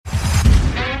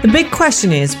The big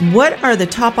question is, what are the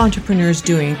top entrepreneurs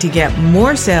doing to get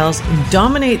more sales and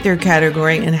dominate their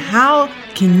category, and how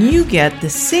can you get the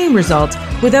same results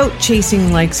without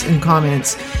chasing likes and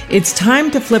comments? It's time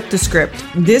to flip the script.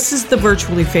 This is the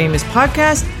Virtually Famous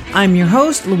podcast. I'm your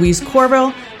host, Louise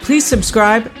Corville. Please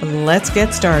subscribe. Let's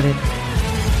get started.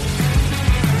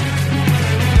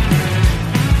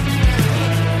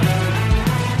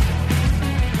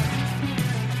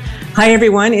 Hi,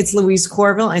 everyone. It's Louise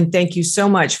Corville, and thank you so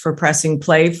much for pressing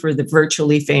play for the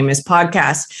Virtually Famous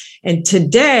podcast. And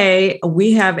today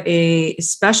we have a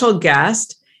special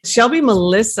guest. Shelby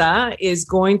Melissa is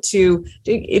going to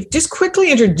just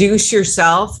quickly introduce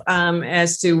yourself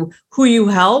as to who you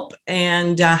help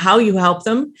and how you help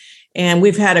them. And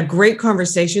we've had a great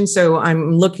conversation, so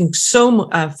I'm looking so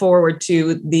forward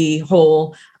to the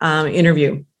whole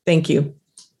interview. Thank you.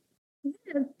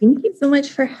 Thank you so much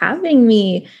for having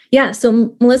me. Yeah,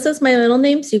 so Melissa's my middle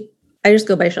name, so I just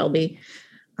go by Shelby.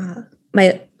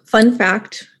 My fun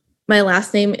fact, my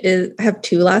last name is, I have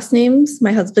two last names.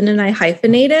 My husband and I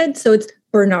hyphenated, so it's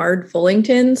Bernard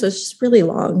Fullington, so it's just really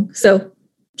long. So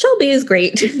Shelby is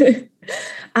great.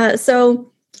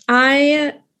 So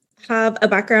I have a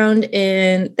background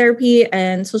in therapy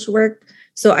and social work,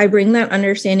 so I bring that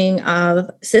understanding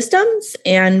of systems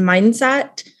and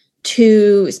mindset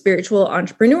to spiritual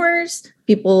entrepreneurs,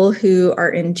 people who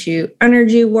are into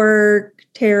energy work,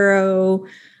 tarot,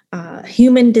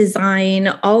 human design,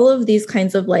 all of these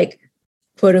kinds of like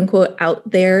quote unquote out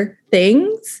there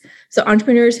things. So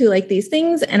entrepreneurs who like these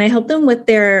things, and I help them with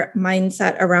their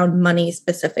mindset around money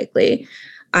specifically.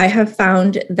 I have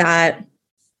found that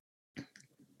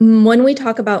when we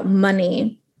talk about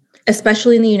money,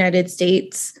 especially in the United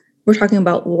States, we're talking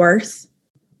about worth.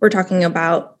 We're talking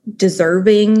about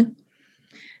deserving,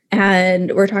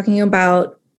 and we're talking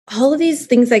about all of these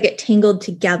things that get tangled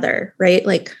together, right?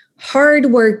 Like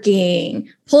hardworking,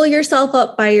 pull yourself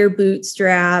up by your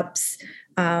bootstraps,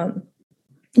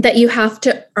 that you have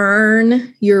to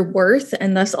earn your worth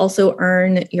and thus also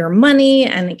earn your money,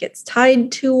 and it gets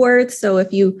tied to worth. So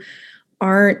if you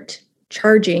aren't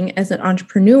charging as an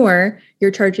entrepreneur,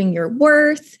 you're charging your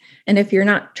worth. And if you're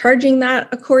not charging that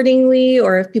accordingly,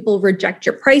 or if people reject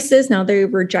your prices, now they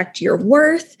reject your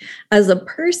worth as a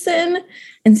person.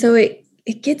 And so it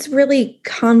gets really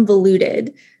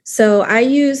convoluted. So I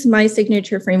use my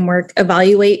signature framework,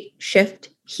 evaluate, shift,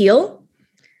 heal.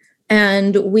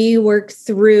 And we work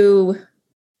through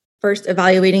first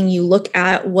evaluating. You look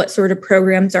at what sort of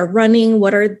programs are running.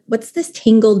 What's this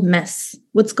tangled mess?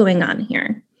 What's going on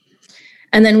here?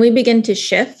 And then we begin to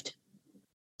shift.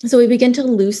 So we begin to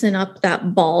loosen up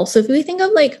that ball. So if we think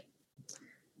of like,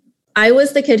 I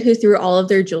was the kid who threw all of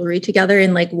their jewelry together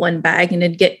in like one bag and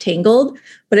it'd get tangled.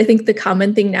 But I think the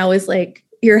common thing now is like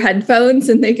your headphones,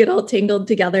 and they get all tangled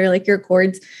together, like your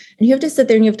cords. And you have to sit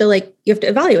there and you have to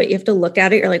evaluate. You have to look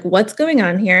at it. You're like, what's going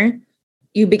on here?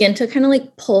 You begin to kind of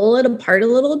like pull it apart a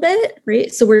little bit,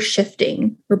 right? So we're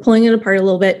shifting, we're pulling it apart a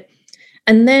little bit.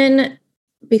 And then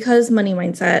because money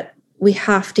mindset, we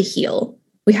have to heal.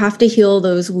 We have to heal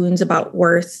those wounds about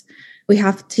worth. We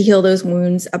have to heal those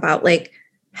wounds about like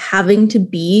having to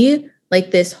be like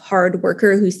this hard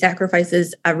worker who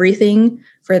sacrifices everything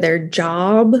for their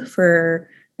job, for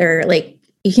their like,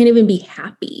 you can't even be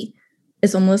happy.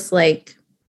 It's almost like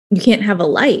you can't have a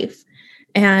life.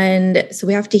 And so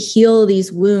we have to heal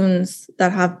these wounds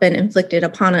that have been inflicted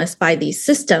upon us by these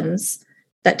systems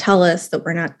that tell us that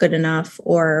we're not good enough,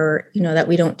 or, you know, that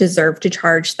we don't deserve to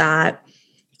charge that,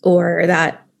 or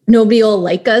that nobody will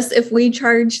like us if we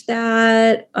charge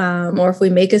that, or if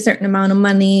we make a certain amount of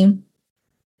money.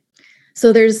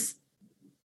 So there's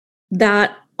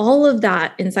that, all of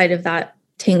that inside of that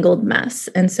tangled mess.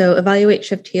 And so evaluate,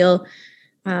 shift, heal.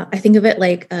 I think of it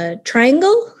like a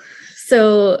triangle.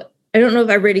 So I don't know if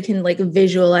everybody can like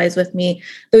visualize with me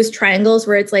those triangles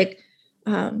where it's like,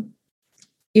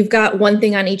 you've got one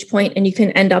thing on each point and you can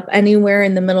end up anywhere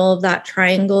in the middle of that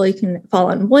triangle. You can fall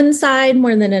on one side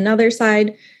more than another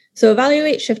side. So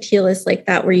evaluate, shift, heal is like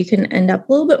that, where you can end up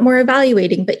a little bit more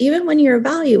evaluating. But even when you're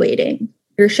evaluating,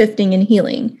 you're shifting and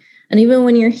healing. And even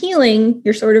when you're healing,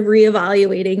 you're sort of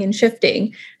reevaluating and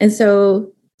shifting. And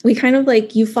so we kind of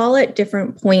like, you fall at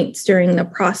different points during the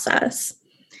process.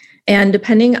 And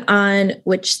depending on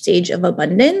which stage of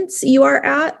abundance you are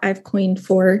at, I've coined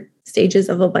 4 stages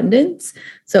of abundance.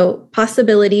 So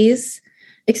possibilities,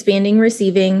 expanding,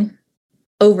 receiving,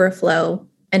 overflow,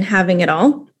 and having it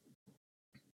all.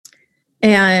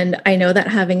 And I know that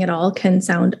having it all can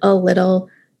sound a little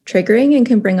triggering and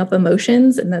can bring up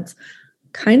emotions. And that's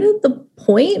kind of the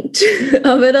point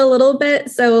of it a little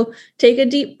bit. So take a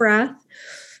deep breath.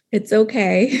 It's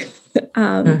okay.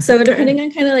 So depending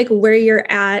on kind of like where you're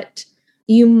at,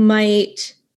 you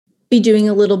might be doing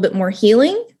a little bit more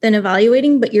healing than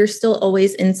evaluating, but you're still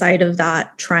always inside of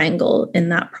that triangle in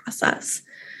that process.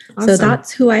 Awesome. So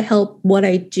that's who I help, what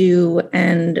I do.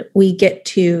 And we get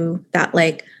to that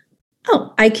like,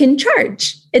 oh, I can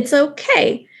charge. It's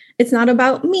okay. It's not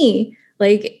about me.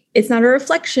 Like, it's not a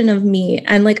reflection of me.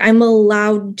 And like, I'm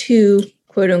allowed to,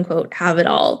 quote unquote, have it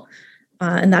all.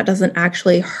 And that doesn't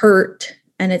actually hurt.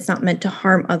 And it's not meant to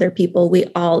harm other people. We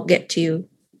all get to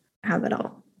have it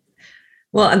all.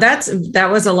 Well, that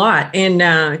was a lot. And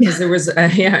because there was,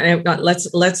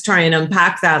 let's try and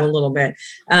unpack that a little bit.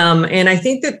 And I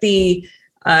think that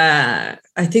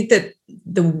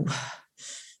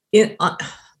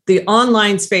the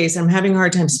online space, I'm having a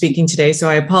hard time speaking today, so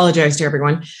I apologize to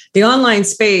everyone. The online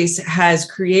space has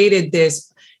created this,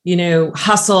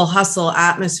 hustle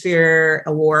atmosphere,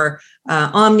 or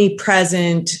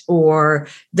omnipresent, or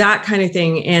that kind of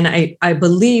thing. And I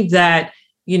believe that,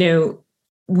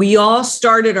 we all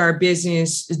started our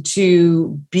business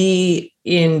to be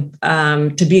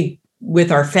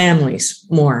with our families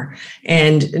more,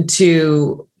 and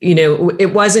to,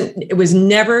 it was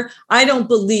never, I don't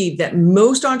believe that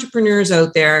most entrepreneurs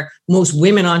out there, most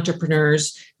women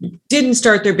entrepreneurs, didn't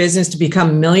start their business to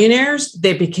become millionaires.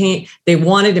 They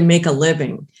wanted to make a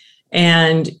living.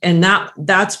 And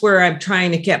that's where I'm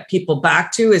trying to get people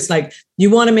back to. It's like, you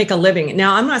want to make a living.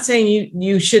 Now, I'm not saying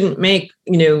you shouldn't make,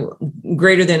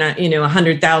 greater than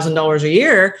 $100,000 a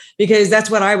year, because that's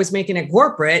what I was making at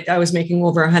corporate. I was making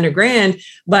over $100,000.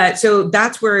 But so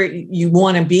that's where you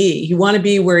want to be. You want to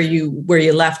be where you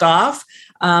left off,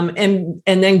 and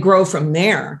then grow from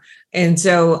there. And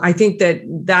so I think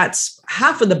that's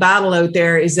half of the battle out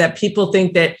there, is that people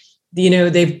think that,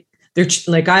 they're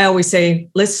like, I always say,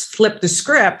 let's flip the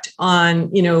script on,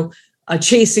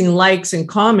 chasing likes and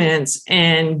comments,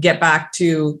 and get back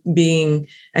to being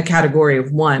a category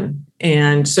of one.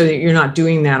 And so that you're not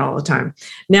doing that all the time.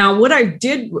 Now, what I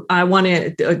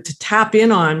wanted to tap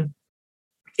in on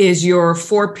is your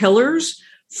 4 pillars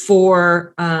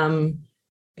for,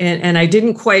 and I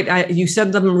didn't quite, you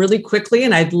said them really quickly,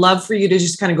 and I'd love for you to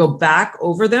just kind of go back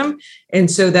over them, and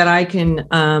so that I can,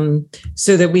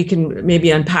 so that we can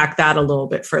maybe unpack that a little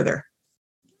bit further.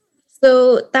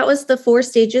 So that was the 4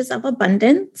 stages of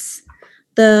abundance.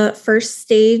 The first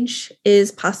stage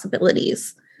is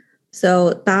possibilities.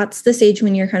 So that's the stage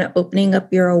when you're kind of opening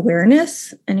up your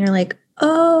awareness, and you're like,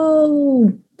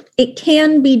 oh, it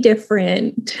can be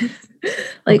different.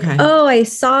 Like, okay. Oh, I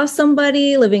saw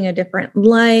somebody living a different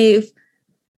life.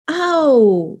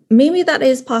 Oh, maybe that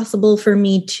is possible for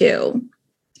me too.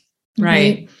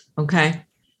 Right. Okay.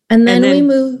 And then we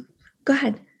move. Go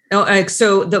ahead. Oh,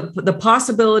 so the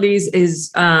possibilities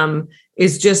is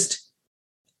just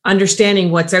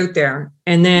understanding what's out there,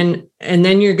 and then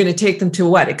you're going to take them to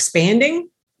what? Expanding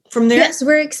from there? Yes,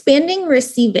 we're expanding,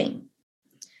 receiving.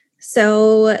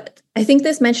 So I think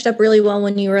this matched up really well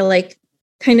when you were like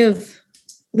kind of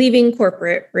leaving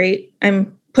corporate, right?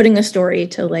 I'm putting a story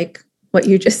to like what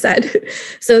you just said.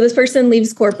 So this person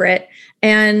leaves corporate,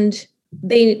 and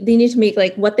they need to make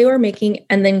like what they were making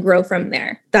and then grow from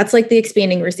there. That's like the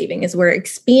expanding, receiving, is we're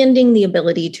expanding the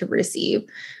ability to receive.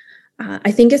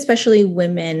 I think especially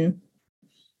women,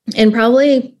 and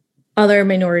probably other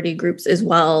minority groups as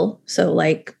well. So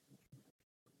like,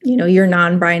 your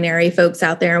non-binary folks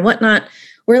out there and whatnot,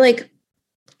 we're like,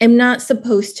 I'm not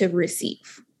supposed to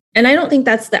receive. And I don't think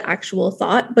that's the actual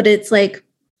thought, but it's like,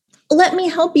 let me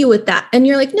help you with that. And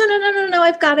you're like, no,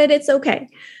 I've got it. It's okay.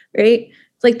 Right.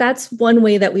 It's like, that's one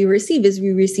way that we receive, is we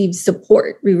receive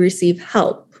support. We receive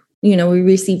help. We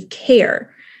receive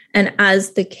care. And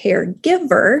as the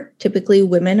caregiver, typically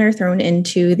women are thrown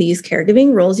into these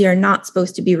caregiving roles. You're not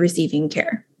supposed to be receiving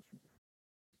care.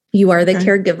 You are the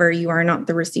caregiver. You are not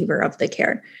the receiver of the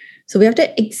care. So we have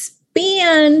to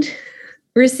expand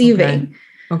receiving.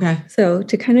 Okay. So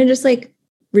to kind of just like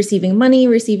receiving money,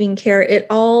 receiving care, it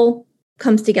all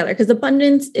comes together, because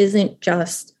abundance isn't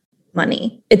just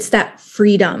money. It's that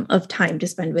freedom of time to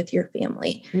spend with your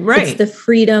family. Right. It's the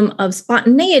freedom of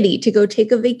spontaneity to go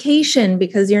take a vacation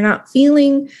because you're not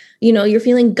feeling, you're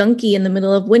feeling gunky in the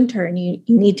middle of winter and you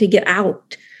need to get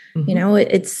out. Mm-hmm.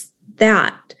 It's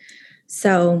that.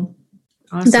 So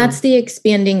awesome. That's the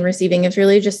expanding, receiving. It's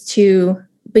really just to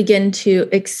begin to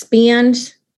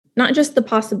expand not just the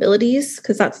possibilities,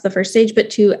 because that's the first stage, but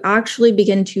to actually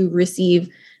begin to receive,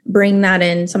 bring that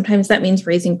in. Sometimes that means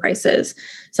raising prices.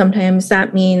 Sometimes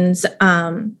that means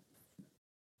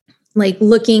like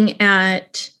looking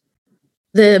at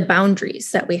the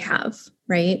boundaries that we have,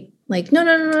 right? Like,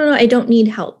 no, I don't need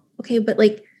help. Okay, but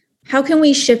like, how can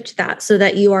we shift that so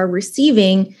that you are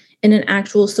receiving in an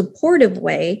actual supportive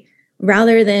way,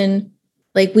 rather than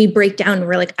like we break down and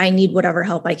we're like, I need whatever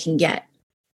help I can get.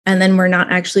 And then we're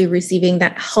not actually receiving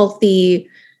that healthy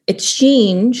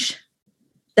exchange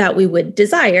that we would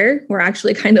desire. We're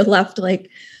actually kind of left like,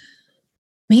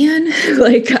 man,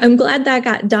 like I'm glad that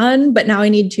got done, but now I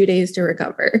need 2 days to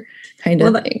recover kind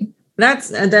of thing.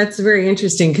 That's very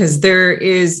interesting, because there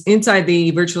is, inside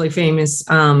the Virtually Famous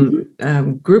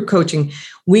group coaching,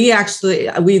 we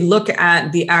look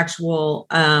at the actual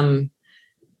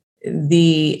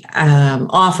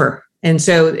offer. And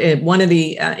so one of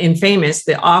the in Famous,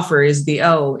 the offer is the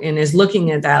O, and is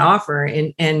looking at that offer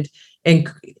and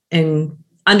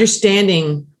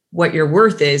understanding what your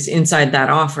worth is inside that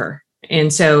offer.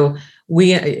 And so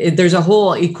there's a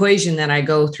whole equation that I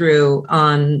go through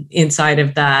on inside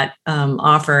of that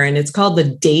offer, and it's called the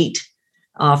DATE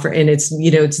offer. And it's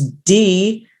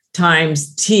D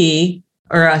times T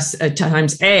or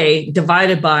times A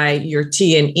divided by your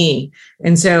T and E.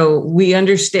 And so we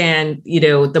understand,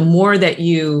 the more that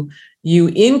you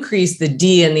increase the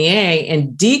D and the A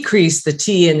and decrease the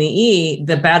T and the E,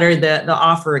 the better the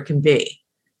offer it can be.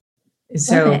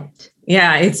 So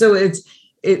yeah, it's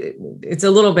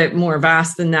a little bit more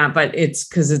vast than that, but it's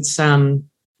because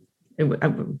it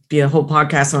would be a whole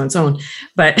podcast on its own.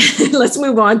 But let's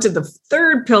move on to the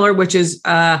third pillar, which is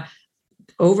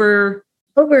overflow.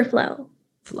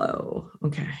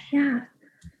 Okay. Yeah.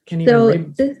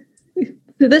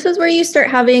 This is where you start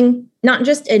having not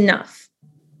just enough,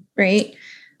 right?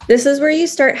 This is where you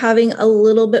start having a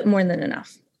little bit more than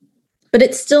enough, but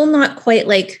it's still not quite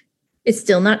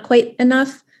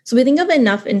enough. So we think of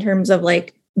enough in terms of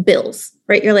like bills,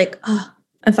 right? You're like, oh,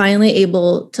 I'm finally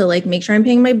able to like make sure I'm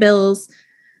paying my bills.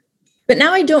 But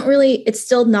now it's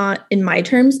still not in my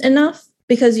terms enough,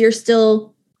 because you're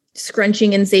still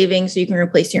scrunching and saving so you can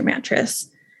replace your mattress.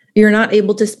 You're not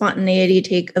able to spontaneity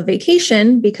take a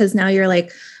vacation, because now you're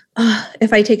like, oh,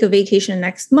 if I take a vacation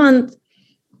next month,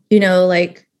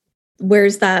 like,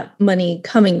 where's that money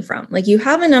coming from? Like, you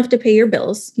have enough to pay your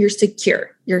bills. You're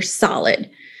secure. You're solid.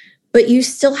 But you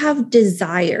still have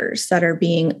desires that are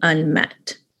being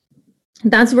unmet.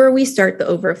 That's where we start the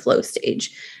overflow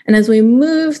stage. And as we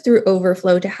move through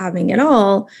overflow to having it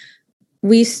all,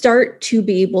 we start to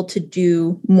be able to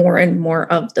do more and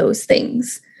more of those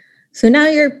things. So now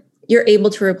you're able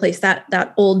to replace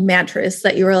that old mattress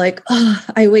that you were like, oh,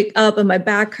 I wake up and my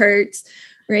back hurts,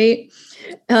 right?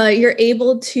 You're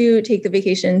able to take the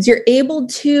vacations. You're able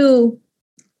to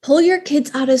pull your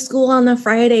kids out of school on the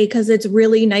Friday because it's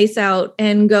really nice out,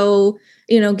 and go,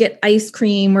 get ice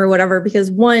cream or whatever.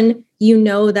 Because one,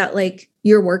 that like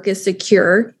your work is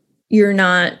secure. You're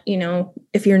not,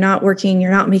 if you're not working,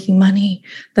 you're not making money.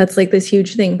 That's like this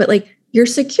huge thing. But like, you're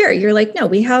secure. You're like, no,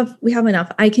 we have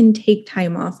enough. I can take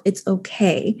time off. It's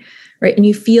okay. Right. And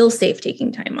you feel safe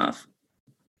taking time off.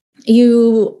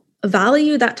 You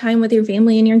value that time with your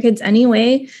family and your kids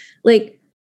anyway. Like,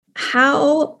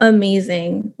 how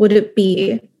amazing would it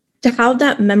be to have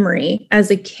that memory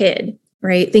as a kid,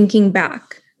 right? Thinking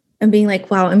back and being like,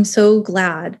 wow, I'm so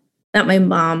glad that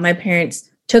my parents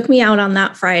took me out on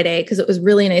that Friday because it was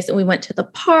really nice. And we went to the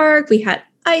park, we had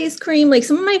ice cream. Like,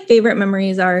 some of my favorite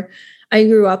memories are, I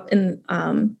grew up in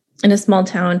a small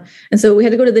town. And so we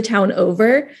had to go to the town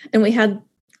over, and we had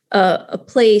a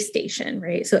play station,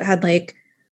 right? So it had like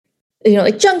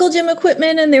jungle gym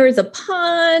equipment, and there was a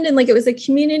pond, and like it was a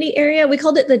community area. We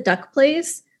called it the duck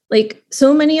place. Like,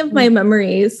 so many of my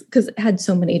memories, because it had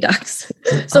so many ducks,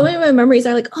 so many of my memories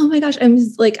are like, oh my gosh,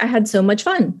 I had so much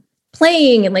fun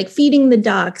playing and like feeding the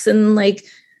ducks, and like,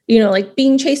 like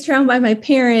being chased around by my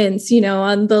parents,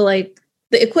 on the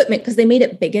equipment, because they made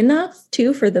it big enough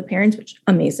too for the parents, which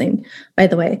amazing, by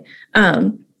the way.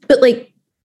 But like,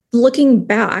 looking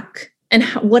back, and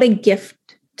what a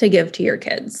gift to give to your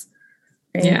kids.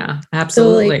 Right? Yeah,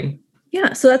 absolutely.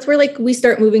 So that's where like we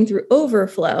start moving through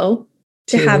overflow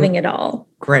to having it all.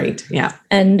 Great. Yeah.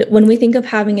 And when we think of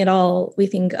having it all, we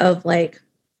think of like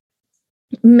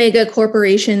mega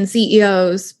corporation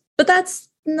CEOs, but that's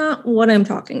not what I'm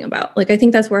talking about. Like, I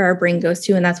think that's where our brain goes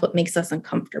to, and that's what makes us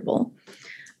uncomfortable.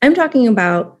 I'm talking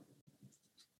about,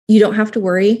 you don't have to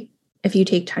worry if you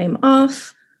take time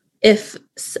off, if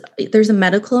there's a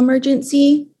medical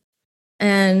emergency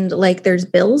and like there's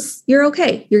bills, you're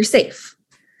okay. You're safe.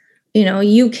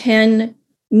 You can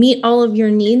meet all of your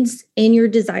needs and your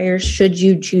desires should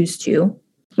you choose to,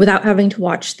 without having to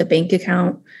watch the bank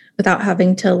account, without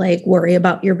having to like worry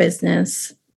about your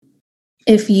business.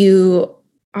 If you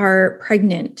are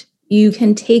pregnant, you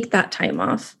can take that time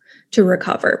off to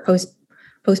recover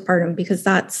postpartum, because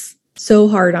that's so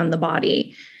hard on the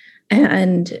body.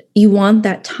 And you want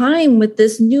that time with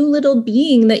this new little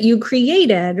being that you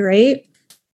created, right?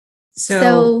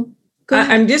 So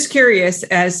I'm just curious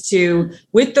as to,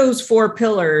 with those 4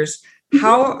 pillars,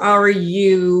 how are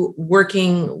you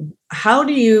working? How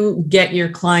do you get your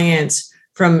clients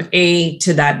from A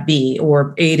to that B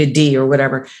or A to D or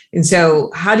whatever? And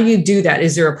so how do you do that?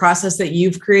 Is there a process that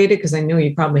you've created? Because I know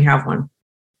you probably have one.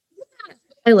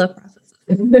 I love processes.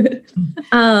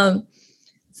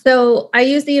 So I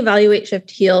use the Evaluate, Shift,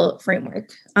 Heal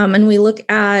framework. And we look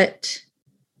at,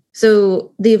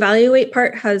 so the Evaluate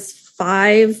part has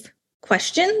 5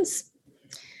 questions.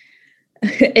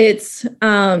 It's,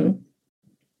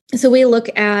 so we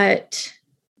look at,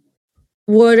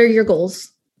 what are your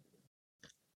goals?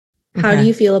 How do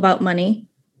you feel about money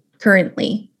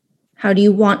currently? How do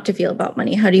you want to feel about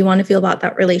money? How do you want to feel about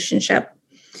that relationship?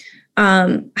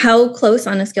 How close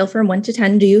on a scale from 1 to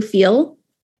 10 do you feel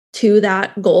to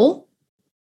that goal?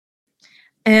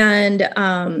 And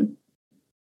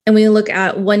we look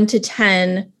at 1 to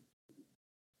 10,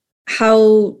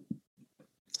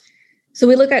 so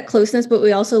we look at closeness, but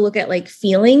we also look at like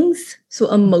feelings.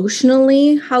 So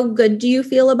emotionally, how good do you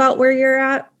feel about where you're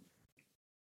at?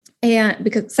 And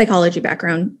because psychology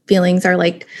background, feelings are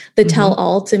like the tell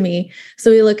all to me. So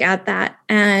we look at that.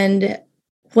 And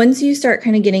once you start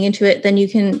kind of getting into it,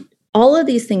 then all of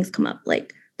these things come up,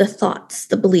 like the thoughts,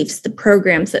 the beliefs, the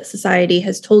programs that society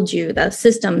has told you, the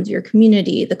systems, your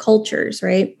community, the cultures,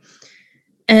 right?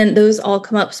 And those all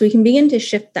come up so we can begin to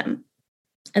shift them.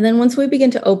 And then once we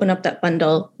begin to open up that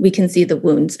bundle, we can see the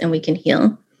wounds and we can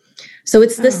heal. So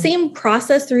it's the same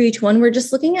process through each one. We're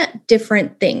just looking at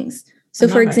different things. So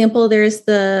for example, there's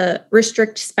the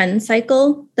restrict spend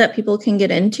cycle that people can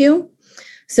get into.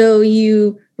 So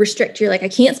you restrict, you're like, I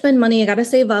can't spend money. I got to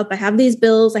save up. I have these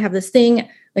bills. I have this thing.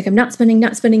 Like I'm not spending.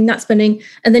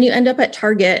 And then you end up at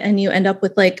Target and you end up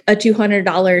with like a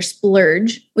 $200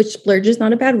 splurge, which splurge is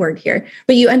not a bad word here,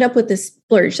 but you end up with this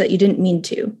splurge that you didn't mean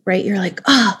to, right? You're like,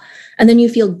 and then you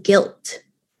feel guilt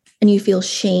and you feel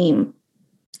shame.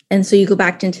 And so you go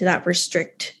back into that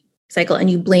restrict cycle and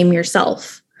you blame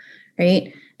yourself,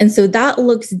 right? And so that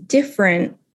looks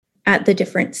different at the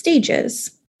different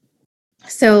stages.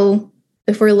 So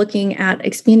if we're looking at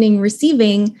expanding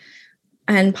receiving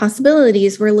and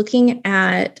possibilities, we're looking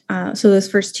at, so those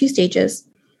first 2 stages,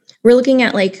 we're looking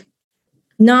at like,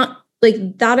 not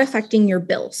like that affecting your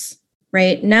bills,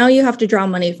 right? Now you have to draw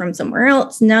money from somewhere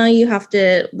else. Now you have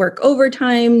to work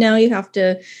overtime. Now you have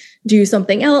to do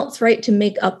something else, right? To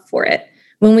make up for it.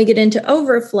 When we get into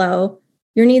overflow,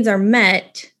 your needs are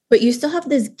met, but you still have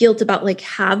this guilt about like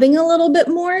having a little bit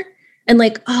more. And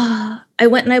like, I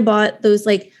went and I bought those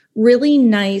like really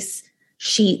nice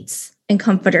sheets and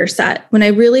comforter set when I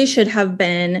really should have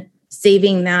been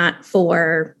saving that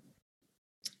for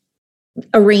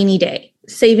a rainy day,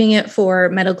 saving it for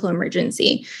medical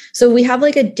emergency. So we have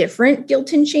like a different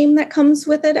guilt and shame that comes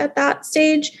with it at that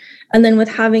stage. And then with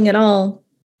having it all,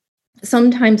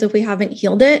 sometimes if we haven't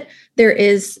healed it, there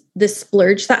is this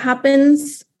splurge that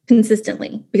happens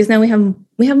consistently because now we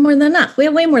have more than enough. We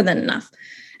have way more than enough.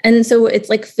 And so it's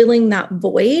like filling that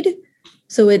void.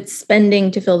 So it's spending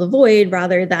to fill the void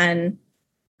rather than,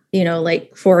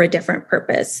 like for a different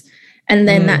purpose. And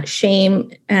then that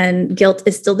shame and guilt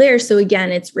is still there. So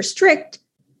again, it's restrict,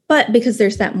 but because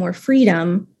there's that more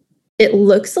freedom, it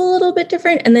looks a little bit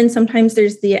different. And then sometimes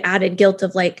there's the added guilt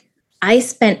of like, I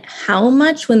spent how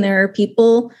much when there are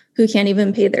people who can't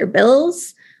even pay their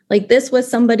bills? Like this was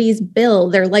somebody's bill,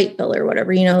 their light bill or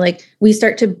whatever, like we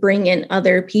start to bring in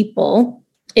other people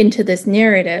into this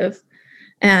narrative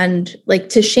and like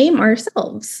to shame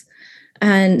ourselves.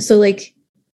 And so like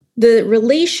the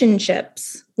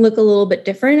relationships look a little bit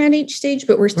different at each stage,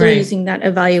 but we're still using that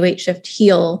evaluate, shift,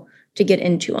 heal to get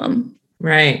into them.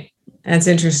 Right. That's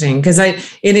interesting because and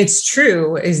it's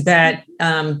true is that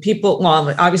people,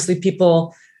 well, obviously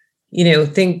people,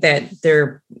 think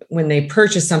that when they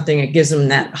purchase something, it gives them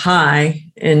that high.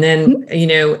 And then,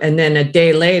 and then a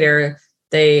day later,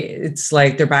 it's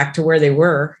like they're back to where they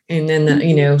were. And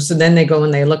then, so then they go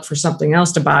and they look for something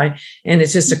else to buy. And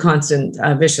it's just a constant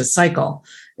vicious cycle.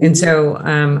 And so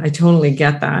I totally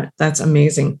get that. That's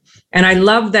amazing. And I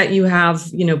love that you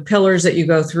have, pillars that you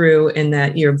go through and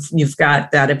that you've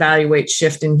got that evaluate,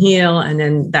 shift, and heal. And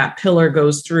then that pillar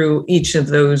goes through each of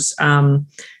those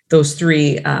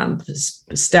 3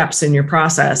 steps in your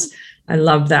process. I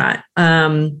love that.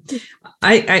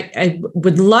 I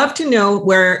would love to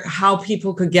know how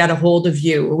people could get a hold of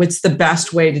you. What's the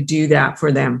best way to do that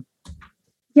for them?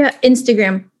 Yeah,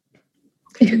 Instagram.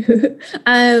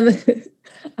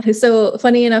 So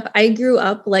funny enough, I grew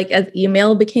up like as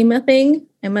email became a thing.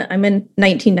 I'm a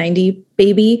 1990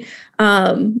 baby.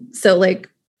 So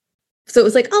it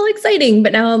was like all exciting,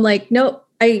 but now I'm like, nope,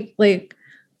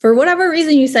 for whatever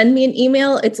reason you send me an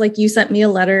email, it's like you sent me a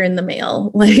letter in the mail.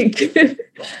 Like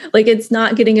it's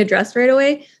not getting addressed right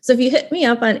away. So if you hit me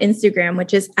up on Instagram,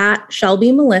 which is at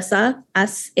Shelby Melissa,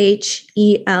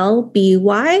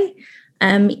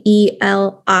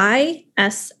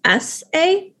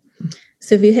 ShelbyMelissa.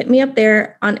 So if you hit me up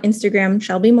there on Instagram,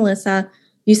 Shelby Melissa,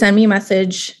 you send me a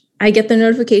message, I get the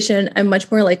notification. I'm much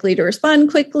more likely to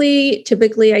respond quickly.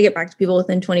 Typically, I get back to people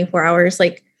within 24 hours.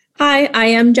 Like, hi, I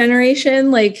am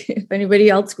generation. Like if anybody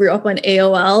else grew up on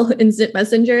AOL, Instant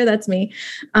Messenger, that's me.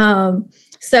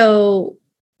 So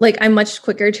like I'm much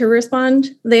quicker to respond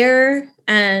there.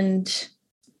 And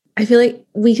I feel like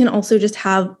we can also just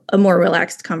have a more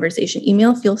relaxed conversation.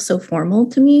 Email feels so formal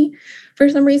to me for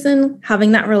some reason.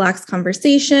 Having that relaxed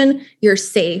conversation, you're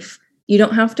safe. You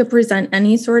don't have to present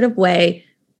any sort of way.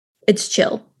 It's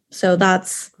chill. So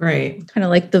that's great. Kind of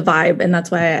like the vibe. And that's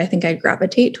why I think I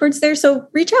gravitate towards there. So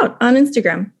reach out on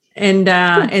Instagram. And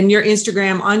your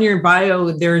Instagram, on your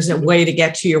bio, there's a way to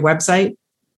get to your website.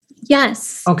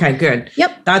 Yes. Okay, good.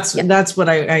 Yep. That's what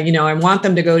I want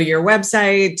them to go to your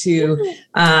website to,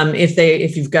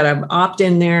 if you've got an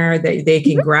opt-in there that they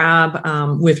can grab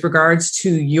with regards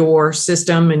to your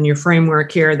system and your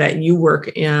framework here that you work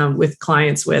with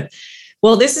clients with.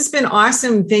 Well, this has been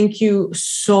awesome. Thank you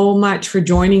so much for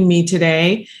joining me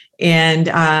today. And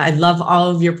I love all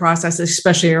of your processes,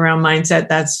 especially around mindset.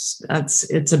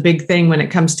 It's a big thing when it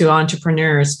comes to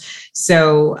entrepreneurs.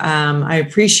 So I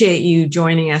appreciate you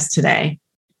joining us today.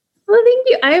 Well, thank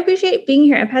you. I appreciate being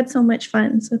here. I've had so much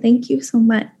fun. So thank you so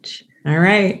much. All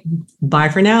right. Bye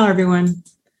for now, everyone.